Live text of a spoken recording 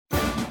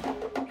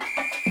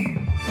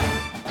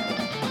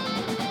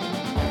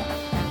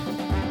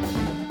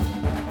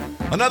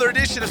Another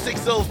edition of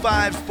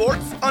 605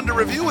 Sports Under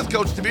Review with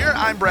Coach DeBeer.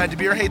 I'm Brad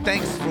DeBeer. Hey,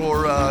 thanks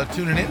for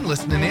tuning in,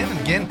 listening in. And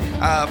again,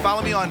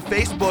 follow me on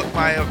Facebook,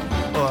 my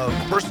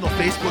personal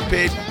Facebook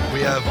page. We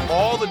have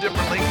all the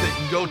different links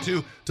that you can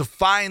go to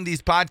find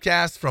these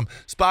podcasts, from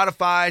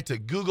Spotify to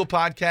Google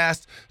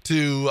Podcasts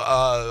to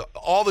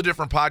all the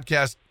different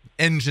podcast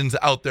engines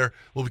out there.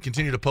 We'll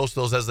continue to post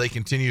those as they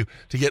continue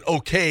to get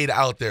okayed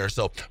out there.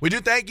 So we do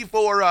thank you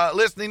for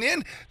listening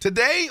in.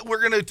 Today,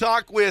 we're going to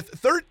talk with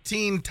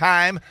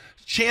 13-time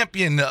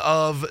champion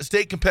of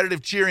state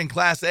competitive cheering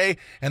Class A,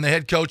 and the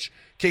head coach,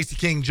 Casey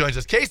King, joins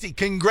us. Casey,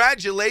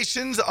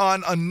 congratulations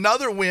on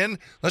another win.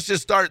 Let's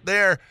just start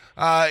there.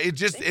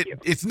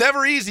 It's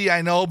never easy,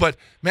 I know, but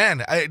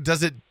man,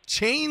 does it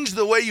change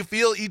the way you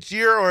feel each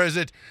year, or is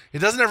it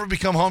doesn't ever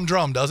become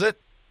humdrum, does it?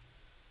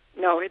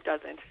 No, it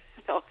doesn't.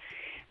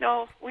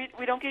 No, we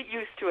don't get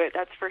used to it,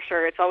 that's for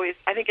sure. It's always,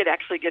 I think it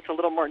actually gets a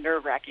little more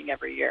nerve-wracking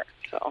every year.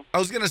 So I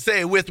was going to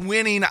say, with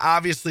winning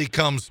obviously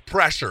comes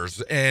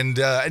pressures, and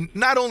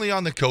not only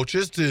on the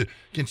coaches to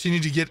continue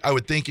to get, I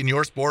would think, in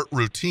your sport,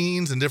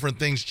 routines and different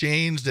things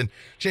changed and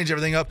change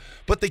everything up,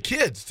 but the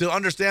kids to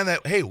understand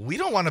that, hey, we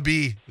don't want to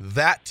be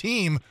that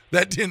team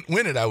that didn't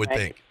win it, I would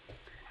think.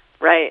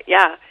 Right,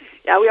 yeah.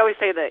 Yeah, we always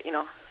say that,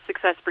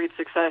 success breeds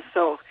success,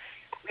 so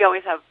we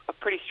always have a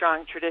pretty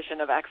strong tradition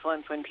of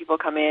excellence when people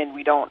come in.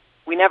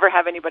 We never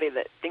have anybody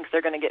that thinks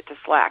they're going to get to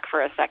slack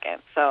for a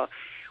second. So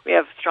we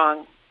have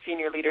strong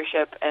senior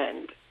leadership,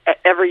 and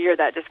every year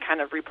that just kind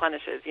of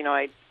replenishes. We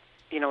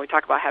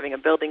talk about having a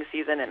building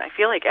season, and I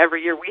feel like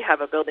every year we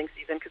have a building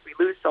season because we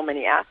lose so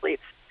many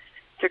athletes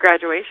to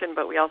graduation,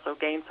 but we also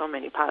gain so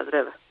many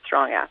positive,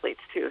 strong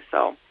athletes too.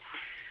 So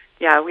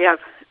yeah, we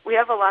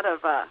have a lot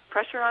of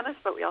pressure on us,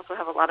 but we also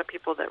have a lot of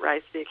people that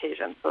rise to the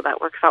occasion, so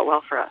that works out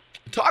well for us.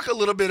 Talk a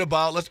little bit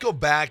about, let's go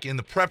back in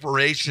the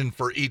preparation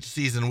for each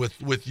season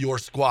with your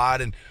squad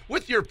and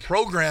with your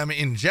program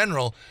in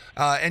general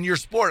and your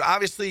sport.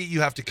 Obviously, you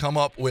have to come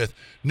up with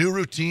new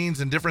routines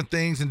and different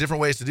things and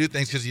different ways to do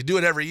things because you do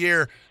it every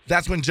year.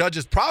 That's when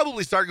judges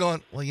probably start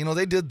going, well,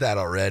 they did that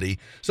already.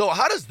 So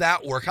how does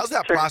that work? How's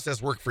that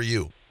process work for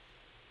you?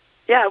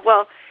 Yeah,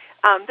 well,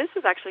 this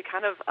is actually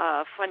kind of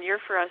a fun year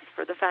for us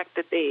for the fact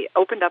that they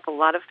opened up a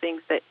lot of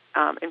things that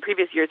in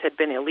previous years had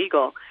been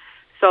illegal.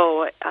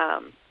 So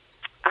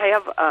I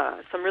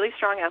have some really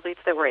strong athletes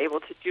that were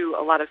able to do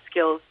a lot of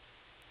skills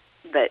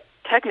that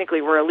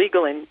technically were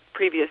illegal in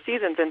previous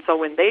seasons. And so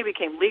when they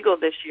became legal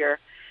this year,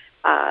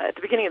 at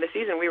the beginning of the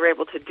season, we were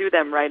able to do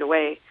them right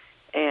away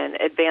and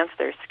advance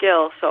their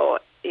skill. So,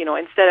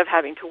 instead of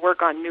having to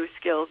work on new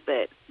skills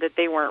that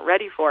they weren't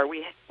ready for,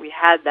 we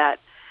had that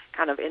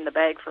kind of in the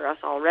bag for us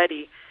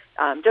already,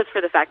 just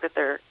for the fact that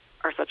there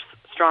are such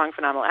strong,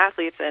 phenomenal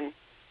athletes. And,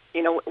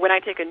 when I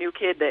take a new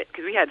kid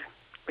because we had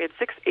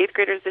 6 8th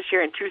graders this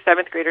year and 2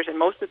 7th graders, and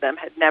most of them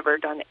had never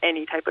done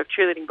any type of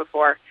cheerleading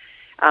before.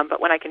 But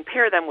when I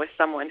compare them with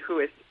someone who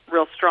is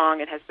real strong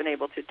and has been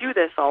able to do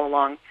this all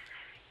along,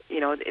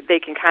 they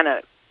can kind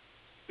of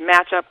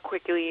match up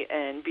quickly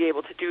and be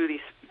able to do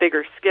these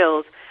bigger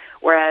skills,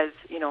 whereas,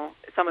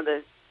 some of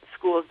the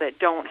schools that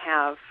don't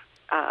have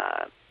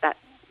that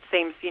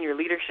same senior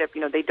leadership,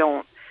 they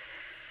don't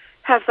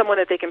have someone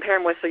that they compare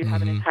them with, so you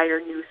have an entire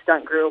new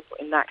stunt group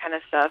and that kind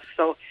of stuff.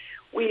 So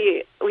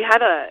we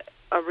had a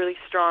really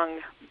strong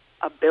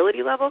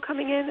ability level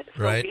coming in,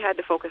 so right. We had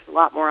to focus a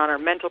lot more on our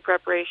mental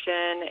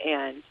preparation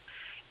and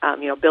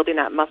building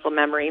that muscle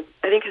memory.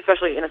 I think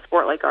especially in a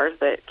sport like ours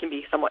that can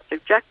be somewhat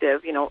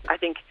subjective, I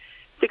think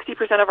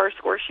 60% of our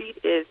score sheet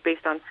is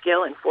based on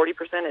skill and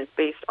 40% is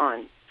based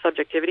on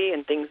subjectivity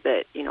and things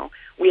that,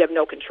 we have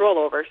no control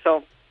over.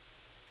 So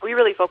we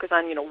really focus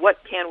on,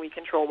 what can we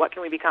control, what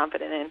can we be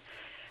confident in,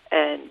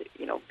 and,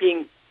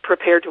 being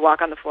prepared to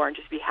walk on the floor and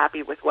just be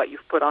happy with what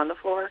you've put on the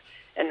floor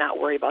and not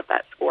worry about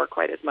that score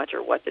quite as much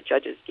or what the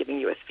judge is giving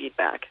you as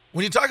feedback.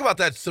 When you talk about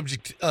that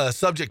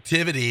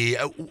subjectivity,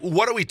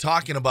 what are we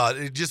talking about?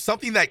 Just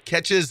something that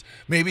catches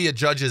maybe a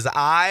judge's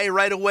eye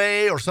right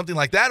away or something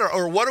like that?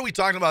 Or what are we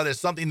talking about as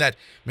something that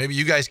maybe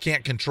you guys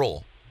can't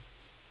control?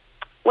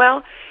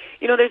 Well,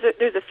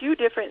 there's a few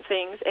different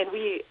things, and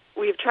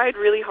we've tried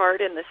really hard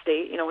in the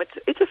state.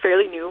 It's a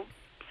fairly new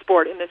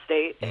sport in the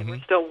state, and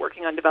we're still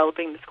working on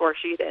developing the score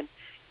sheet, and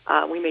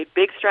we made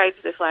big strides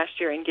this last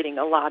year in getting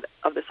a lot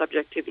of the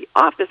subjectivity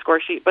off the score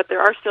sheet, but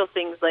there are still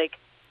things like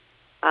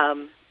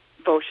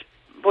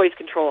voice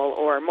control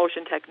or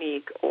motion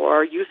technique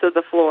or use of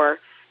the floor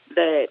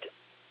that,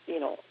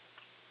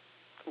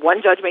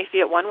 one judge may see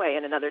it one way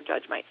and another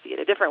judge might see it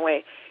a different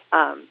way.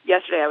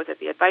 Yesterday I was at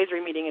the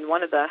advisory meeting, and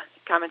one of the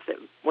comments that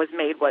was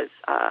made was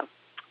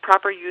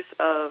proper use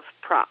of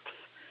props.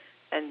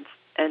 And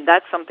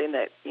that's something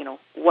that,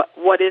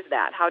 what is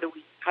that? How do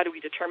we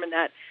determine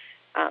that?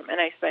 And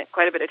I spent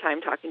quite a bit of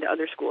time talking to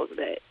other schools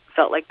that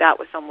felt like that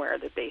was somewhere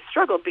that they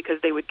struggled because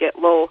they would get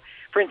low.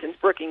 For instance,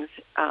 Brookings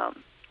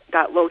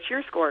got low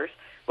cheer scores,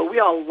 but we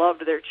all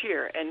loved their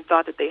cheer and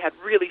thought that they had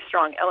really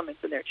strong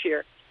elements in their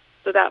cheer.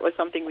 So that was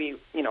something we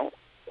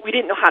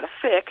didn't know how to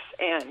fix.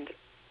 And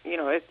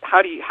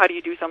how do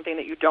you do something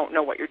that you don't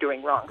know what you're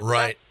doing wrong?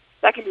 Right.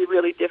 that can be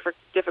really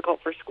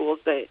difficult for schools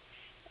that,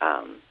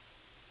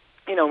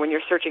 when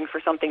you're searching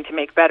for something to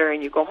make better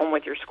and you go home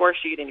with your score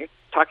sheet and you're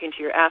talking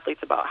to your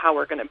athletes about how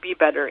we're going to be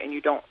better and you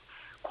don't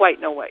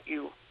quite know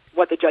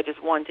what the judge is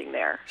wanting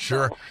there.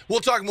 Sure. So. We'll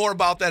talk more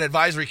about that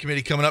advisory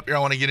committee coming up here. I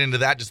want to get into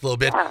that just a little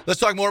bit. Yeah. Let's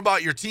talk more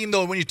about your team,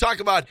 though. When you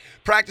talk about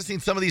practicing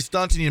some of these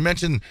stunts, and you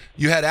mentioned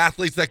you had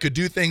athletes that could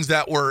do things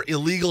that were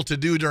illegal to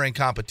do during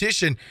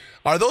competition,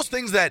 are those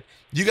things that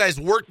you guys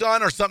worked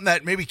on or something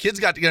that maybe kids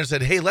got together and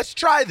said, hey, let's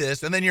try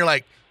this, and then you're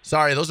like,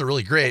 sorry, those are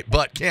really great,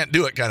 but can't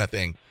do it kind of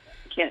thing?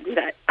 Can't do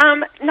that.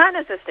 Not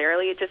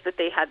necessarily, just that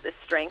they had the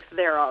strength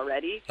there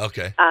already.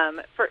 Okay.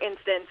 For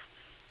instance,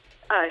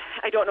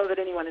 I don't know that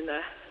anyone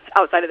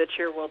outside of the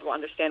cheer world will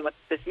understand what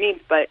this means,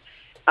 but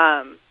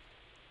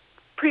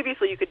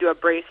previously you could do a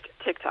braced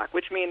tick-tock,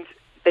 which means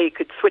they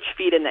could switch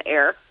feet in the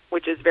air,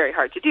 which is very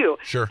hard to do.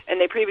 Sure.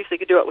 And they previously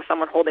could do it with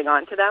someone holding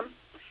on to them.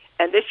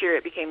 And this year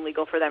it became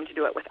legal for them to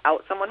do it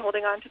without someone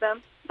holding on to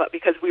them. But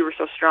because we were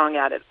so strong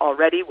at it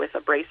already with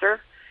a bracer,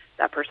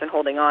 that person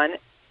holding on,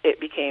 it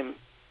became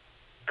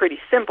pretty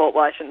simple.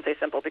 Well, I shouldn't say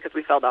simple because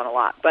we fell down a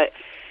lot, but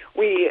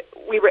we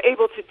were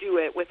able to do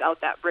it without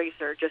that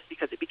bracer just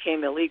because it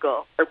became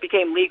legal,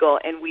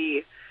 and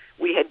we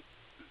had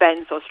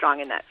been so strong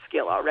in that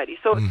skill already.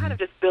 So it's kind of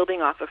just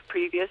building off of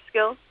previous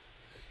skills.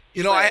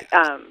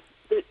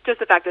 Just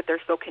the fact that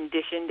they're so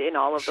conditioned in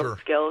all of those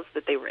skills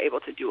that they were able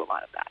to do a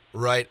lot of that.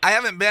 Right. I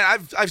haven't been.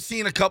 I've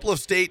seen a couple of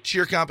state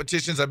cheer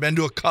competitions. I've been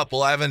to a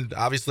couple. I haven't.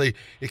 Obviously,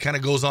 it kind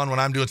of goes on when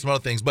I'm doing some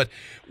other things, but.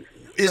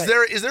 Is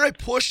there a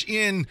push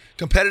in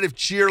competitive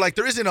cheer like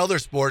there is in other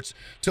sports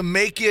to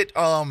make it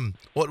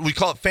what we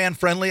call it fan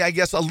friendly, I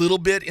guess, a little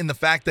bit, in the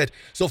fact that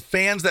so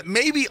fans that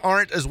maybe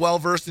aren't as well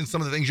versed in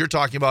some of the things you're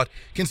talking about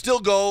can still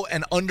go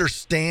and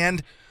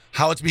understand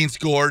how it's being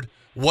scored,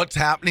 what's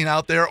happening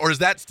out there, or is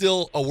that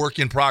still a work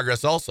in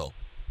progress also?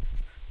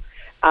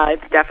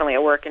 It's definitely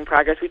a work in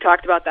progress. We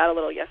talked about that a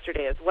little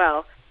yesterday as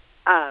well.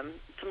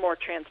 Some more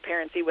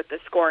transparency with the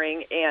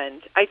scoring,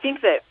 and I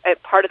think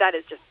that part of that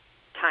is just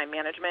time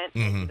management.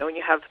 When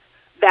you have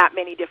that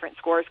many different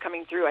scores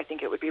coming through, I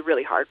think it would be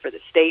really hard for the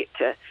state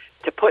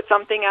to put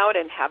something out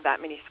and have that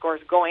many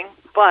scores going.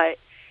 But,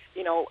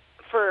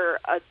 for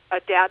a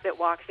dad that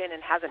walks in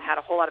and hasn't had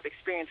a whole lot of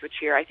experience with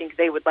cheer, I think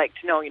they would like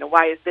to know,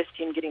 why is this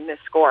team getting this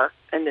score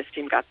and this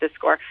team got this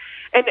score?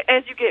 And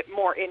as you get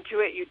more into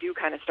it, you do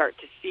kind of start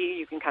to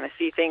see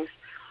things.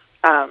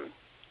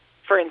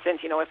 For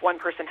instance, if one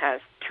person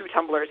has 2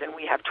 tumblers and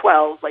we have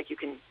 12,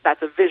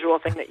 that's a visual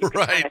thing that you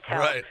can kind of tell.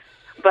 Right.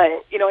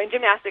 But, in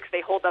gymnastics,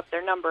 they hold up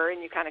their number,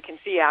 and you kind of can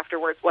see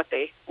afterwards what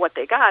they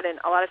got. And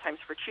a lot of times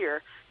for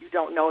cheer, you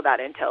don't know that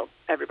until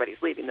everybody's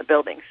leaving the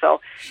building. So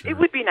It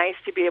would be nice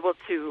to be able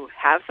to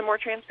have some more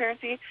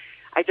transparency.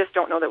 I just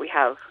don't know that we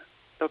have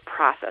the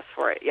process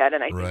for it yet.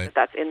 And I think that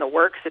that's in the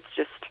works. It's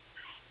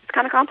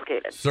kind of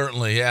complicated.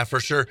 Certainly, yeah, for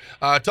sure.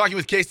 Talking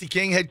with Casey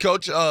King, head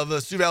coach of the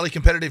Sioux Valley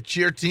competitive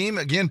cheer team.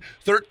 Again,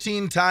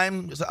 13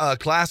 times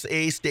Class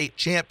A state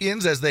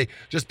champions, as they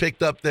just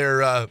picked up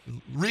their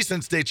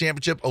recent state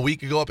championship a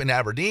week ago up in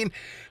Aberdeen.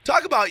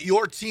 Talk about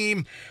your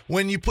team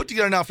when you put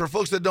together, now for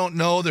folks that don't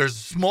know, there's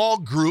small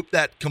group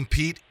that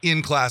compete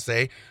in Class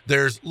A.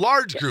 There's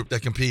large group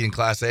that compete in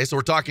Class A. So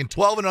we're talking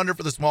 12 and under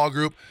for the small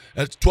group.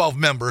 It's 12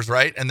 members,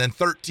 right? And then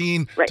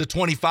 13 to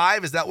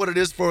 25. Is that what it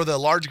is for the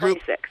large group?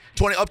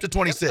 26. Up to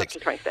 26. Yep, up to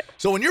 26.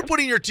 So when you're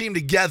putting your team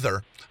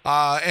together,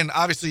 and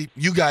obviously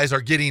you guys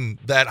are getting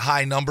that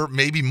high number,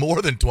 maybe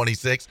more than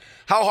 26,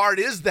 how hard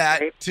is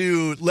that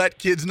to let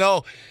kids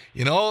know,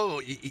 you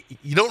don't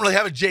really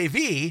have a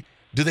JV.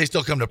 Do they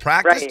still come to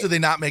practice? Do they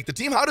not make the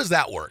team? How does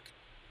that work?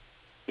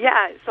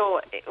 Yeah,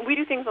 so we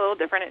do things a little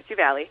different at Sioux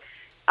Valley.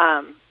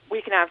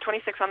 We can have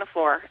 26 on the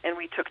floor, and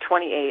we took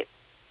 28.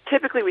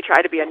 Typically, we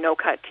try to be a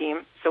no-cut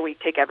team, so we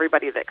take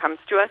everybody that comes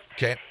to us.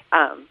 Okay.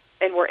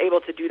 And we're able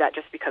to do that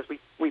just because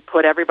we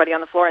put everybody on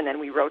the floor and then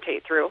we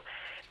rotate through.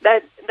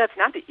 That's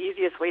not the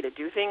easiest way to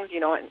do things,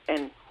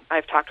 and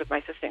I've talked with my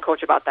assistant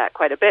coach about that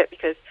quite a bit,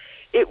 because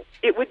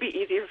it would be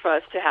easier for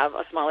us to have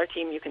a smaller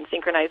team. You can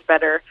synchronize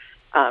better.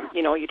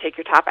 You take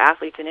your top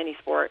athletes in any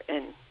sport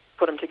and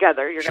put them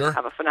together. You're going to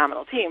have a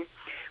phenomenal team.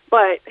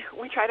 But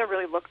we try to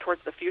really look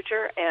towards the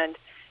future, and,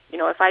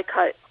 if I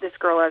cut this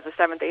girl as a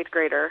 7th, 8th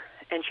grader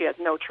and she has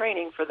no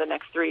training for the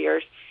next 3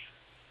 years,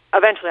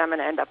 eventually I'm going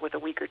to end up with a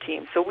weaker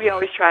team. So we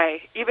always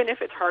try, even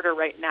if it's harder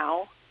right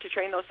now to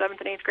train those 7th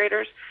and 8th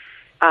graders,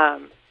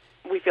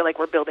 we feel like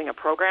we're building a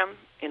program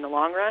in the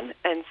long run.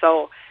 And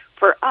so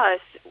for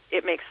us,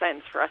 it makes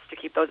sense for us to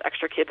keep those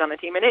extra kids on the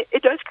team. And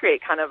it does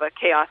create kind of a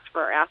chaos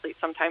for our athletes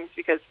sometimes,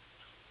 because,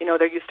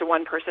 they're used to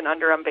one person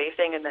under them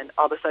basing, and then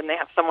all of a sudden they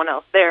have someone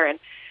else there. And,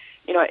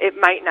 it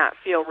might not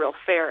feel real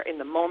fair in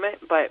the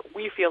moment, but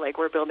we feel like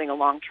we're building a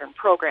long-term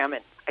program.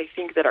 And I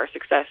think that our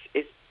success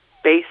is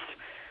based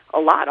a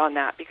lot on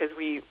that, because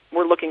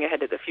we're looking ahead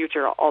to the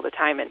future all the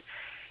time. And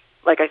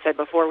like I said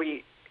before,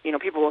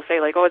 people will say,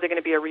 like, oh, is it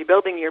going to be a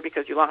rebuilding year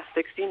because you lost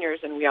 6 seniors?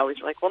 And we always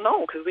are like, well,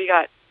 no, because we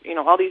got,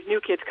 all these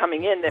new kids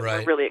coming in that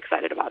we're really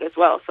excited about as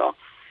well. So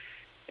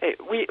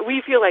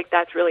we feel like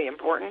that's really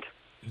important.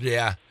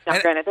 Yeah. Now,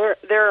 granted,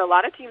 there are a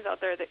lot of teams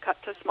out there that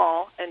cut to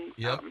small, and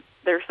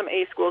there's some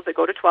A schools that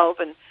go to 12,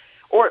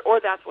 or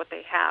that's what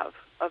they have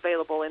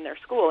available in their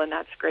school, and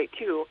that's great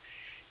too.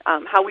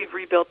 How we've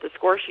rebuilt the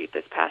score sheet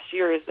this past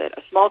year is that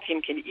a small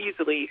team can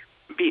easily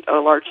beat a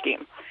large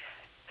team.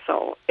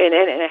 So, and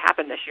it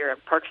happened this year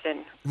at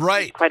Parkston.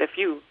 Right. Quite a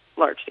few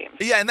large teams.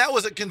 Yeah, and that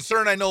was a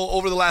concern, I know,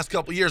 over the last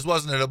couple of years,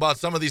 wasn't it, about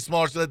some of these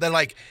smaller, that they're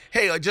like,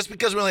 hey, just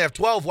because we only have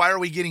 12, why are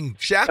we getting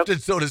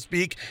shafted, so to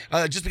speak,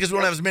 just because we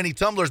don't have as many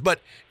tumblers? But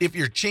if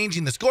you're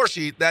changing the score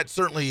sheet, that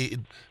certainly,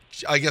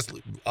 I guess,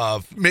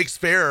 makes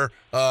fair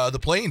the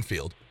playing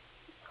field.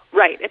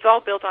 Right. It's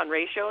all built on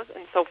ratios,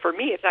 and so for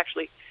me, it's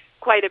actually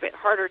quite a bit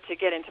harder to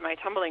get into my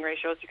tumbling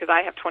ratios because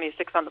I have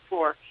 26 on the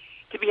floor.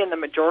 To be in the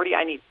majority,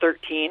 I need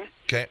 13.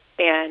 Okay.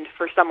 And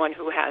for someone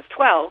who has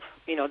 12,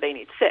 they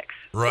need 6.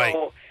 Right.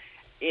 So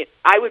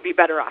I would be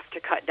better off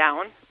to cut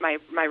down. My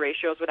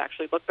ratios would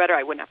actually look better.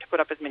 I wouldn't have to put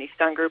up as many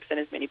stun groups and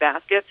as many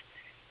baskets.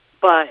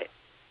 But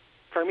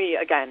for me,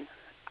 again,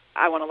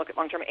 I want to look at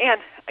long-term. And,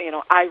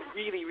 I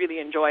really, really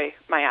enjoy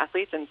my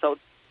athletes. And so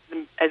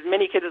as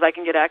many kids as I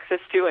can get access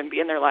to and be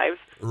in their lives,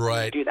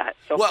 right, do that.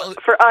 So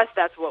for us,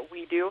 that's what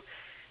we do.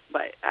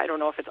 But I don't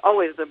know if it's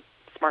always the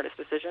smartest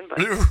decision, but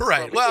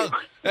right. Well,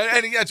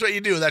 and that's what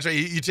you do. That's right.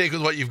 You take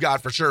with what you've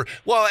got for sure.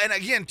 Well, and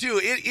again, too,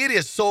 it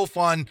is so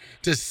fun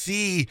to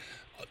see,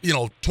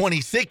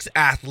 26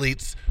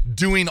 athletes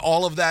doing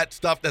all of that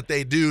stuff that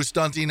they do,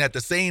 stunting at the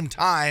same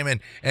time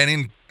and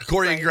in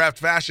choreographed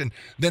fashion,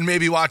 than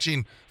maybe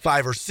watching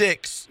 5 or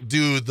 6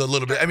 do the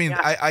little bit. I mean,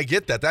 yeah. I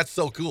get that. That's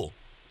so cool.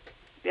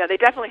 Yeah, they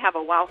definitely have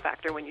a wow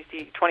factor when you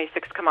see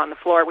 26 come on the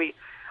floor.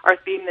 Our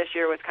theme this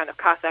year was kind of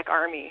Cossack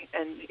Army,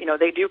 and,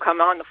 they do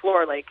come on the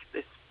floor like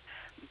this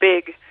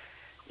big,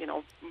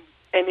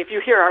 and if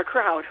you hear our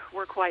crowd,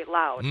 we're quite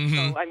loud.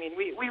 Mm-hmm. So, I mean,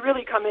 we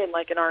really come in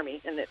like an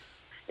army, and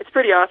it's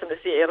pretty awesome to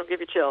see. It'll give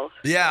you chills.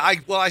 Yeah,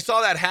 I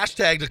saw that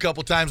hashtagged a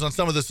couple times on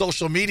some of the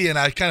social media, and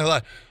I kind of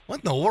thought, what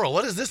in the world?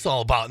 What is this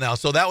all about now?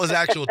 So that was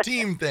actual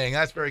team thing.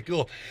 That's very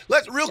cool.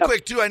 Let's real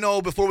quick, too, I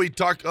know before we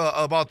talk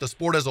about the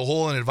sport as a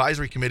whole and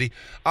advisory committee,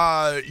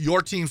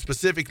 your team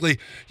specifically,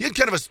 you had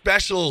kind of a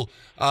special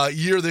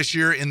year this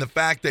year in the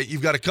fact that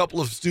you've got a couple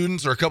of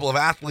students or a couple of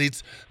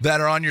athletes that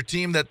are on your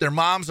team that their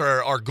moms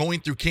are going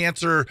through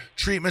cancer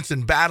treatments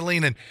and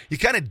battling, and you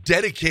kind of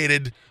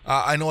dedicated,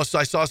 I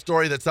saw a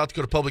story that South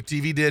Dakota Public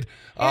TV did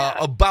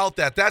about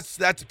that.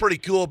 That's pretty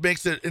cool. It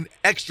makes it an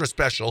extra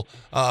special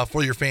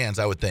for your fans,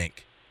 I would think.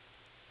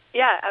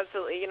 Yeah,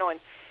 absolutely. And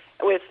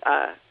with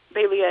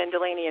Baylia and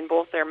Delaney and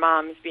both their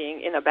moms being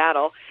in a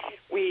battle,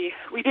 we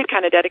did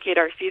kind of dedicate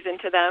our season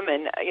to them,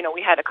 and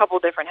we had a couple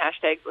different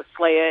hashtags with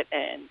Slay It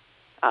and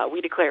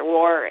We Declare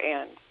War,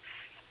 and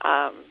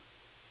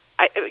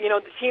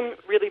the team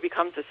really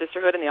becomes a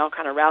sisterhood, and they all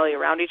kind of rally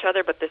around each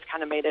other. But this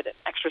kind of made it an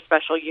extra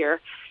special year.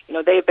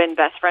 They've been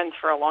best friends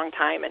for a long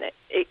time, and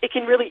it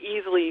can really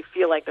easily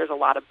feel like there's a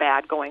lot of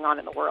bad going on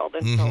in the world,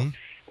 and so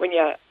when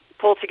you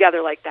pull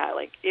together like that,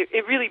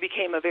 it really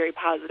became a very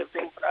positive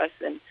thing for us,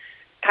 and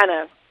kind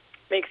of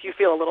makes you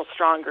feel a little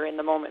stronger in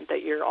the moment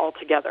that you're all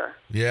together.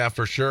 Yeah,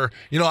 for sure.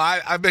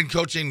 I've been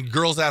coaching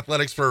girls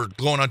athletics for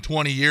going on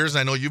 20 years.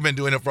 I know you've been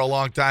doing it for a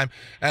long time,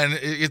 and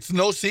it's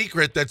no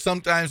secret that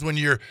sometimes when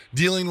you're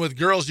dealing with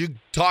girls, you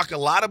talk a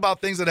lot about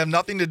things that have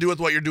nothing to do with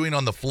what you're doing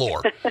on the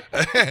floor.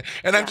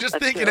 And I'm just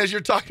thinking, as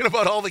you're talking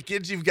about all the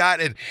kids you've got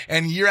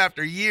and year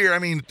after year,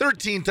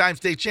 13-time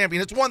state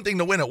champion, it's one thing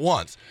to win it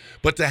once,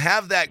 but to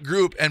have that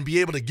group and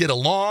be able to get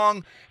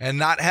along and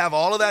not have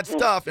all of that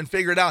stuff and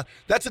figure it out,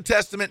 that's a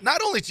testament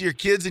not only to your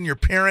kids and your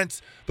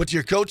parents, but to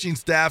your coaching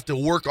staff to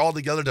work all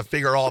together to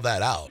figure all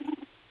that out.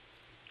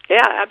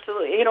 Yeah,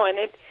 absolutely. And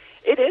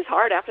it is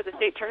hard after the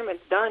state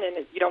tournament's done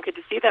and you don't get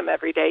to see them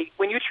every day.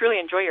 When you truly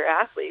enjoy your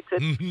athletes,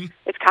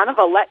 it's kind of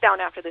a letdown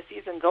after the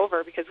season's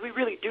over, because we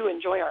really do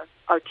enjoy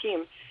our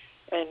team.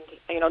 And,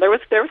 there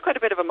was quite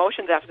a bit of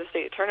emotions after the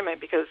state tournament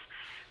because,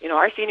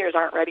 our seniors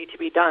aren't ready to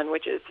be done,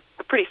 which is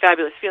a pretty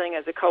fabulous feeling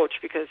as a coach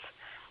because,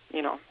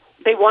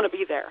 they want to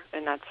be there,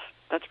 and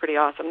that's pretty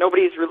awesome.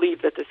 Nobody's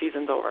relieved that the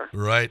season's over.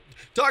 Right.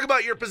 Talk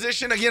about your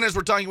position, again, as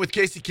we're talking with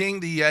Casey King,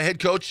 the head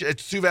coach at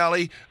Sioux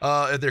Valley,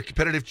 their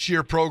competitive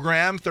cheer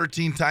program,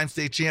 13-time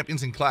state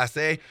champions in Class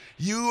A.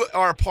 You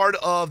are a part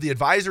of the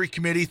advisory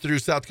committee through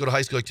South Dakota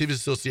High School Activities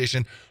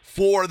Association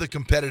for the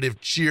competitive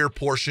cheer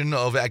portion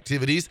of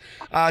activities.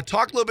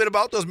 Talk a little bit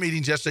about those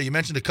meetings yesterday. You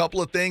mentioned a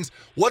couple of things.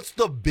 What's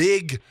the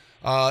big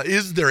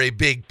is there a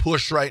big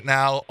push right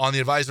now on the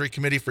advisory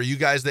committee for you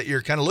guys that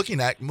you're kind of looking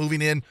at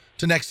moving in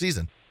to next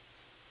season?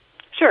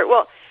 Sure.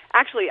 Well,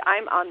 actually,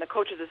 I'm on the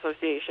Coaches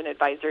Association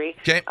advisory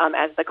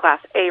as the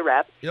Class A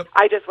rep. Yep.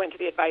 I just went to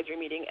the advisory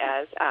meeting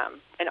as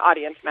an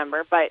audience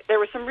member, but there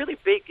were some really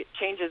big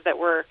changes that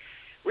we're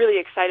really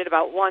excited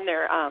about. One,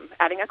 they're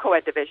adding a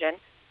co-ed division,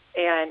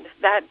 and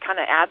that kind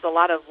of adds a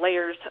lot of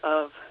layers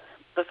of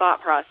the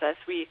thought process.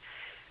 We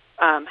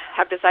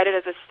have decided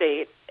as a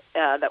state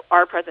that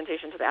our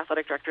presentation to the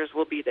athletic directors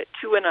will be that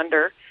 2 and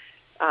under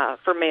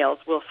for males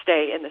will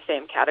stay in the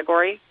same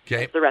category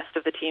as the rest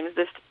of the teams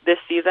this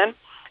season.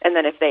 And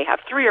then if they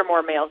have 3 or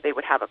more males, they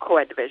would have a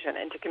co-ed division.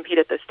 And to compete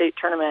at the state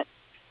tournament,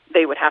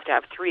 they would have to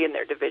have 3 in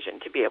their division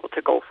to be able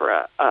to go for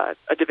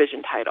a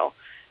division title.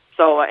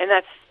 So, and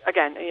that's,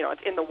 again,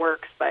 it's in the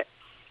works, but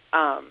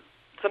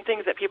some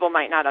things that people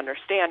might not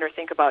understand or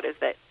think about is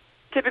that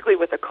typically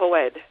with a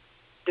co-ed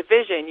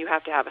division, you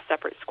have to have a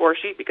separate score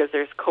sheet because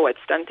there's co-ed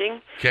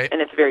stunting,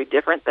 and it's very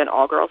different than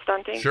all-girl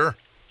stunting. Sure.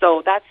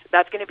 So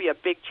that's going to be a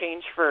big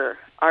change for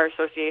our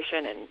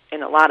association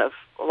and a lot of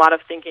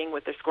thinking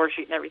with their score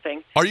sheet and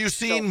everything. Are you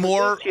seeing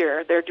more this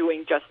year? They're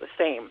doing just the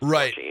same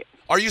score sheet.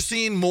 Are you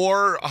seeing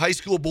more high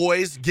school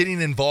boys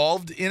getting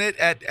involved in it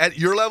at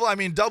your level? I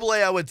mean, AA,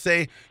 I would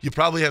say you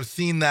probably have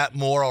seen that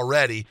more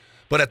already.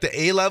 But at the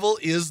A level,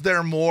 is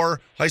there more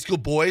high school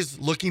boys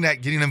looking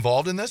at getting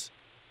involved in this?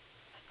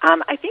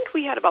 I think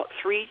we had about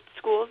 3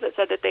 schools that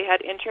said that they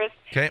had interest,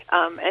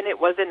 and it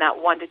was in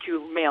that 1 to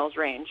 2 males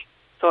range.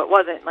 So it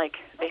wasn't like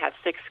they had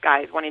 6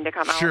 guys wanting to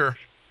come out. Sure.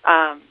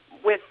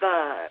 With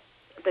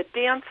the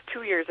dance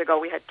 2 years ago,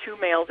 we had 2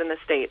 males in the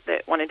state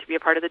that wanted to be a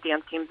part of the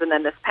dance teams, and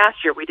then this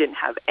past year we didn't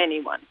have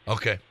anyone.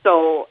 Okay.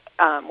 So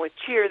with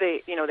cheer,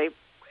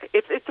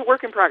 it's a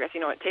work in progress.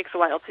 It takes a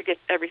while to get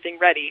everything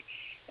ready,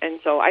 and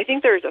so I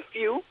think there's a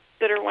few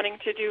that are wanting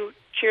to do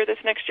cheer this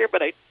next year,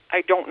 but I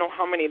don't know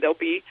how many there'll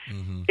be.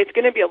 Mm-hmm. It's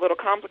going to be a little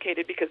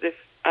complicated because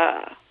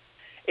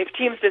if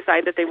teams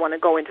decide that they want to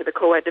go into the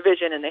co-ed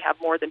division and they have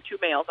more than 2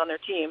 males on their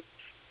team,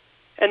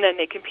 and then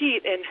they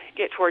compete and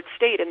get towards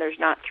state and there's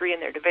not 3 in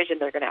their division,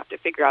 they're going to have to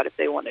figure out if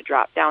they want to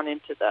drop down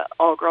into the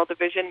all-girl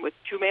division with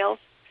 2 males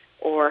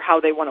or how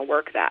they want to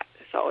work that.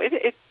 So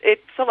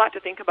it's a lot to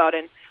think about,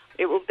 and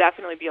it will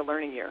definitely be a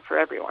learning year for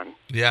everyone.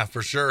 Yeah,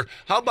 for sure.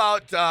 How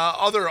about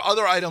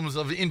other items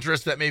of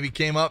interest that maybe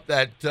came up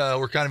that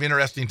were kind of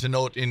interesting to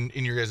note in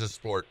your guys'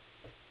 sport?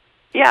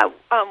 Yeah,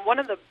 one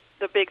of the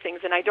big things,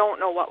 and I don't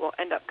know what will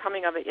end up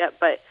coming of it yet,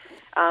 but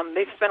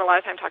they've spent a lot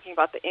of time talking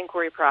about the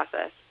inquiry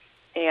process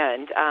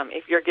and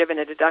if you're given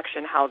a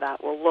deduction, how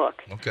that will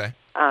look. Okay.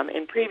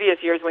 In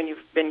previous years, when you've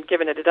been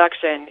given a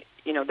deduction,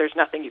 there's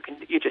nothing you can.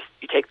 You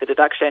take the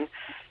deduction,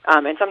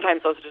 and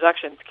sometimes those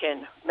deductions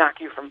can knock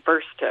you from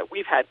first to.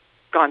 We've had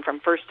gone from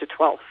first to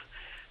 12th,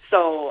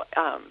 so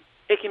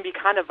it can be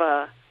kind of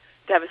a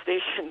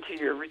devastation to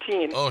your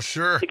routine. Oh,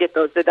 sure. To get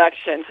those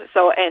deductions.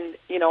 So, and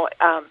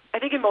I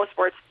think in most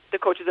sports, the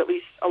coach is at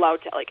least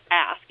allowed to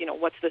ask,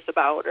 what's this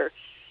about, or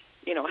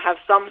have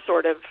some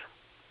sort of,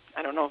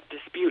 I don't know if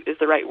dispute is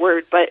the right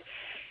word, but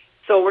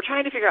so we're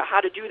trying to figure out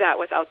how to do that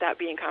without that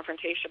being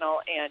confrontational,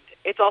 and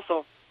it's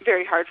also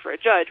very hard for a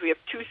judge. We have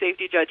 2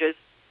 safety judges,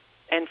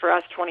 and for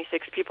us,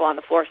 26 people on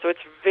the floor, so it's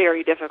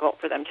very difficult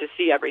for them to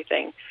see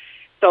everything.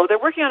 So they're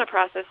working on a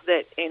process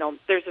that,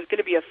 there's going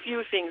to be a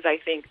few things, I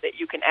think, that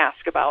you can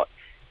ask about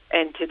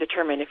and to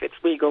determine if it's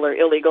legal or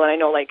illegal. And I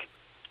know,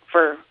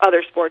 for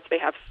other sports, they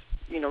have,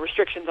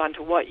 restrictions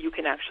onto what you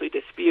can actually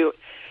dispute.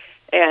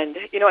 And,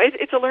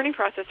 it's a learning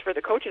process for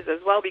the coaches as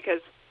well,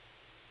 because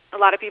a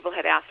lot of people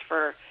had asked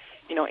for,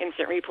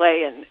 instant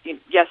replay. And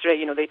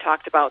yesterday, they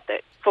talked about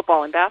that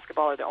football and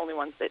basketball are the only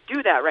ones that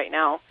do that right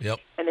now. Yep.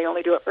 And they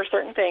only do it for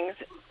certain things.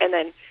 And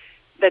then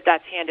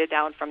that's handed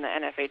down from the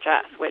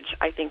NFHS, which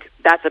I think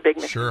that's a big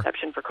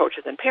misconception for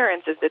coaches and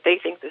parents, is that they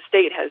think the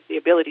state has the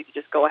ability to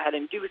just go ahead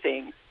and do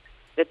things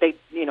that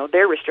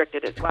they're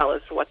restricted as well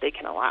as to what they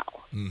can allow.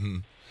 Mm-hmm.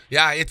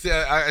 Yeah,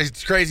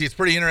 it's crazy. It's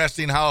pretty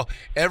interesting how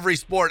every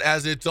sport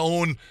has its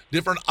own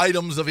different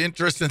items of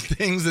interest and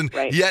things, and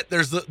yet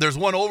there's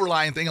one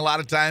overlying thing a lot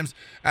of times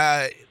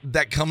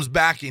that comes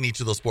back in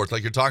each of those sports,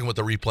 like you're talking about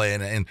the replay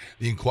and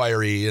the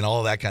inquiry and all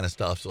of that kind of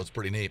stuff. So it's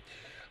pretty neat.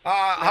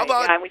 How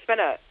about? Yeah, and we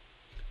spent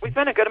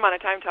a good amount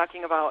of time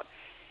talking about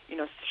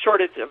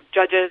shortage of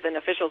judges and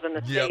officials in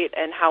the state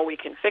and how we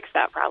can fix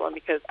that problem,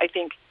 because I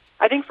think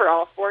for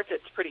all sports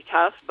it's pretty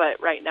tough,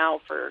 but right now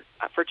for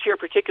cheer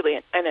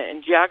particularly and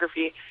in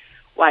geography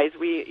wise,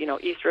 we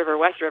East River,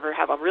 West River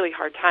have a really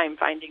hard time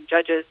finding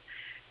judges.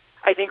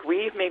 I think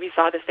we maybe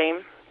saw the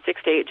same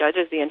 6 to 8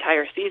 judges the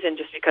entire season,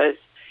 just because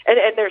and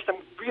there's some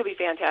really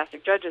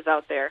fantastic judges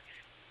out there,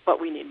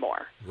 but we need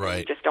more. Right.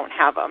 We just don't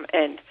have them.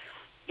 And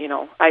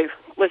I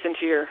listened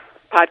to your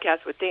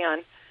podcast with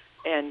Dan,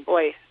 and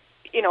boy,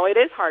 it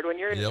is hard when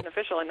you're an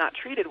official and not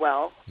treated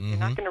well. Mm-hmm. You're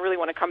not going to really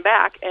want to come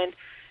back, and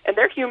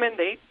they're human.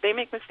 They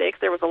make mistakes.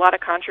 There was a lot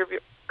of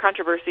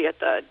controversy at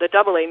the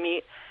AA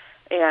meet,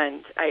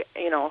 and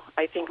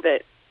I think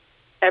that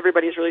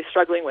everybody's really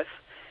struggling with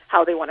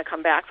how they want to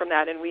come back from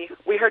that. And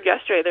we heard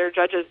yesterday there are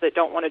judges that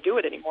don't want to do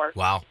it anymore.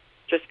 Wow.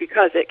 Just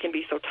because it can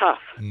be so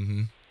tough.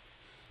 Mm-hmm.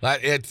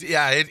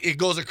 It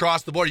goes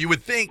across the board. You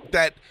would think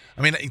that,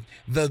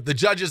 the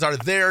judges are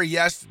there,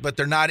 yes, but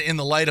they're not in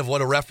the light of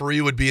what a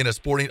referee would be in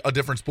a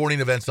different sporting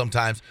event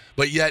sometimes.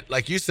 But yet,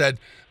 like you said,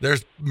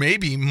 there's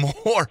maybe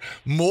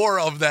more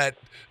of that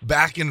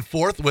back and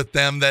forth with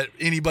them that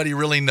anybody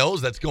really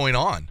knows that's going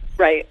on.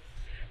 Right.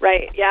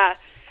 Yeah.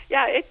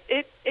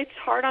 It's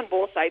hard on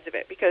both sides of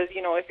it, because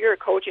if you're a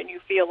coach and you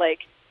feel like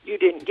you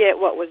didn't get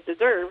what was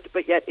deserved,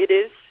 but yet it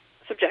is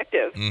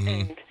subjective.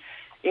 And,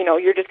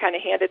 you're just kind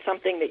of handed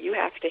something that you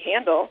have to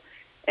handle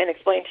and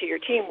explain to your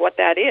team what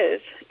that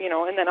is,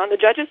 and then on the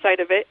judges' side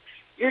of it,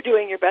 you're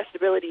doing your best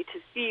ability to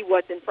see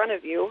what's in front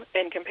of you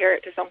and compare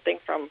it to something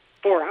from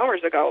 4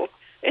 hours ago.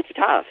 It's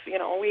tough.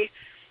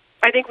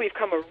 I think we've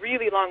come a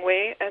really long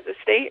way as a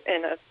state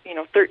and a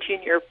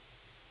 13-year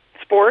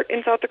sport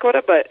in South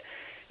Dakota, but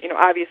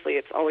obviously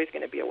it's always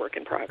going to be a work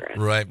in progress.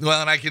 Right. Well,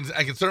 and I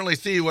can certainly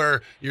see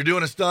where you're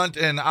doing a stunt,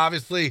 and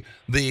obviously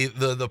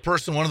the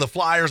person, one of the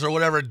flyers or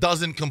whatever,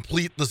 doesn't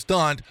complete the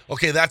stunt.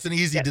 Okay, that's an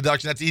easy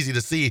deduction. That's easy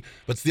to see.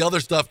 But it's the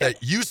other stuff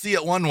that you see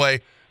it one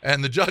way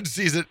and the judge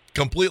sees it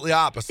completely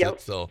opposite.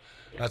 Yep. So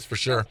that's for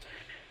sure.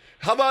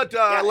 How about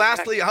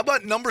lastly, how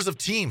about numbers of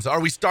teams? Are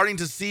we starting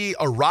to see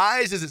a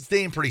rise? Is it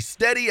staying pretty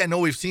steady? I know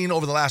we've seen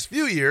over the last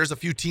few years a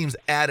few teams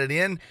added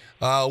in.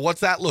 What's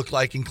that look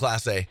like in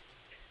Class A?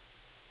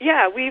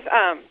 Yeah, we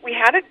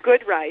had a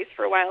good rise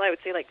for a while. I would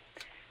say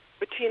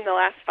between the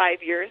last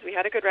 5 years, we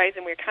had a good rise,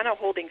 and we're kind of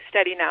holding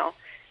steady now.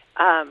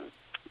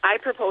 I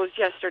proposed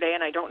yesterday,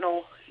 and I don't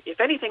know if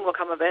anything will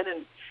come of it,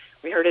 and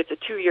we heard it's a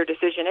 2-year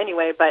decision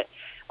anyway, but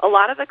a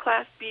lot of the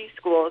Class B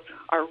schools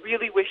are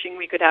really wishing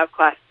we could have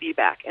Class B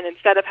back. And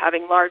instead of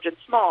having large and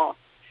small,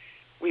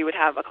 we would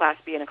have a Class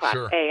B and a Class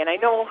A. And I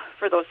know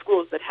for those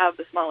schools that have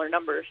the smaller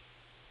numbers,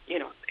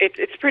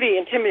 it's pretty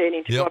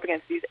intimidating to go up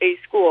against these A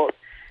schools.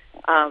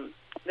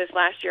 This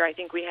last year, I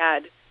think we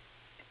had,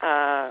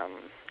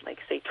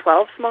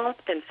 12 small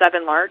and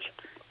 7 large,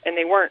 and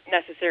they weren't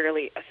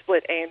necessarily a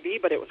split A and B,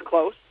 but it was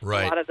close.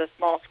 Right. A lot of the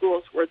small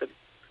schools were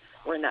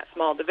in that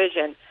small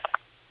division.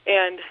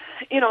 And,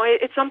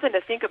 it's something to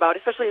think about,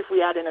 especially if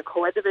we add in a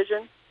co-ed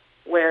division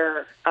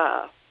where,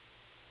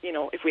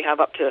 if we have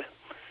up to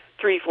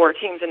 3-4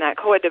 teams in that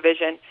co-ed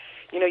division,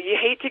 you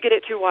hate to get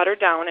it too watered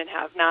down and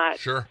have not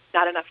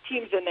enough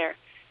teams in there.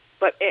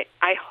 But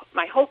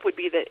my hope would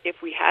be that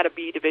if we had a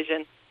B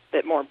division,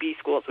 that more B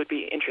schools would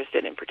be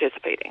interested in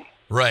participating.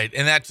 Right,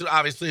 and that's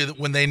obviously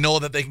when they know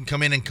that they can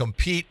come in and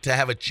compete to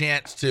have a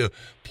chance to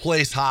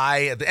place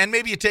high. And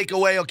maybe you take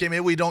away, okay, maybe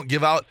we don't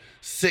give out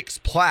 6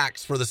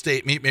 plaques for the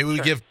state meet. Maybe we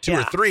give 2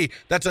 or 3.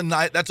 That's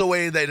a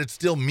way that it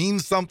still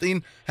means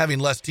something, having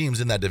less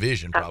teams in that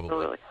division, probably.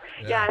 Absolutely.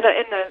 Yeah, and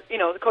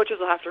the coaches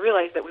will have to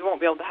realize that we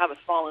won't be able to have a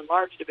small and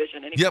large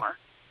division anymore. Yep.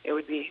 It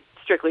would be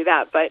strictly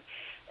that. But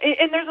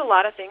and there's a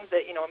lot of things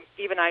that,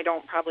 even I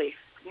don't probably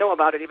know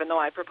about it, even though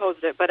I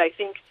proposed it. But I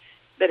think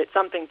that it's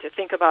something to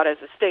think about as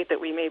a state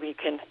that we maybe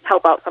can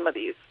help out some of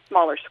these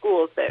smaller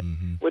schools that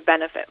would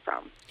benefit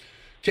from.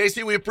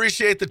 Casey, we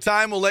appreciate the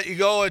time. We'll let you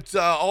go. It's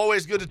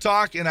always good to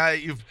talk,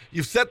 and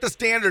you've set the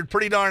standard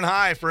pretty darn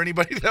high for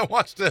anybody that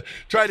wants to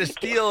try to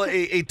steal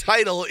a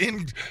title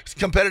in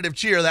competitive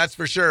cheer, that's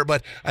for sure.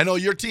 But I know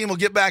your team will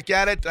get back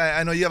at it.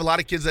 I know you have a lot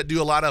of kids that do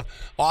a lot of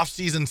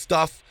off-season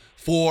stuff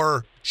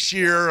for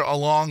cheer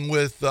along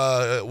with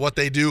what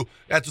they do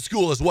at the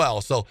school as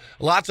well. So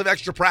lots of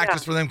extra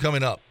practice for them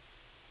coming up.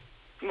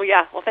 Well,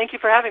 yeah. Well, thank you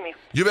for having me.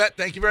 You bet.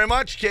 Thank you very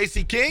much.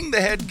 Casey King, the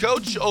head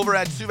coach over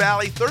at Sioux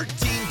Valley,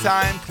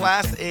 13-time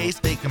Class A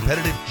state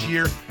competitive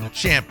cheer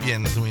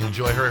champions. We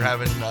enjoy her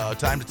having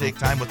time to take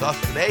time with us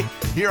today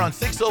here on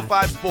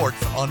 605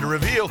 Sports Under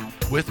Review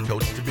with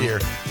Coach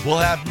DeBeer. We'll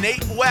have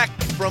Nate Weck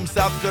from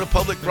South Dakota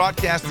Public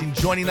Broadcasting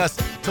joining us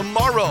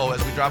tomorrow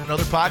as we drop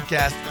another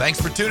podcast. Thanks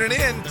for tuning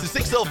in to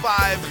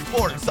 605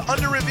 Sports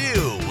Under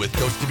Review with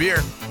Coach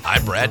DeBeer.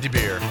 I'm Brad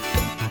DeBeer.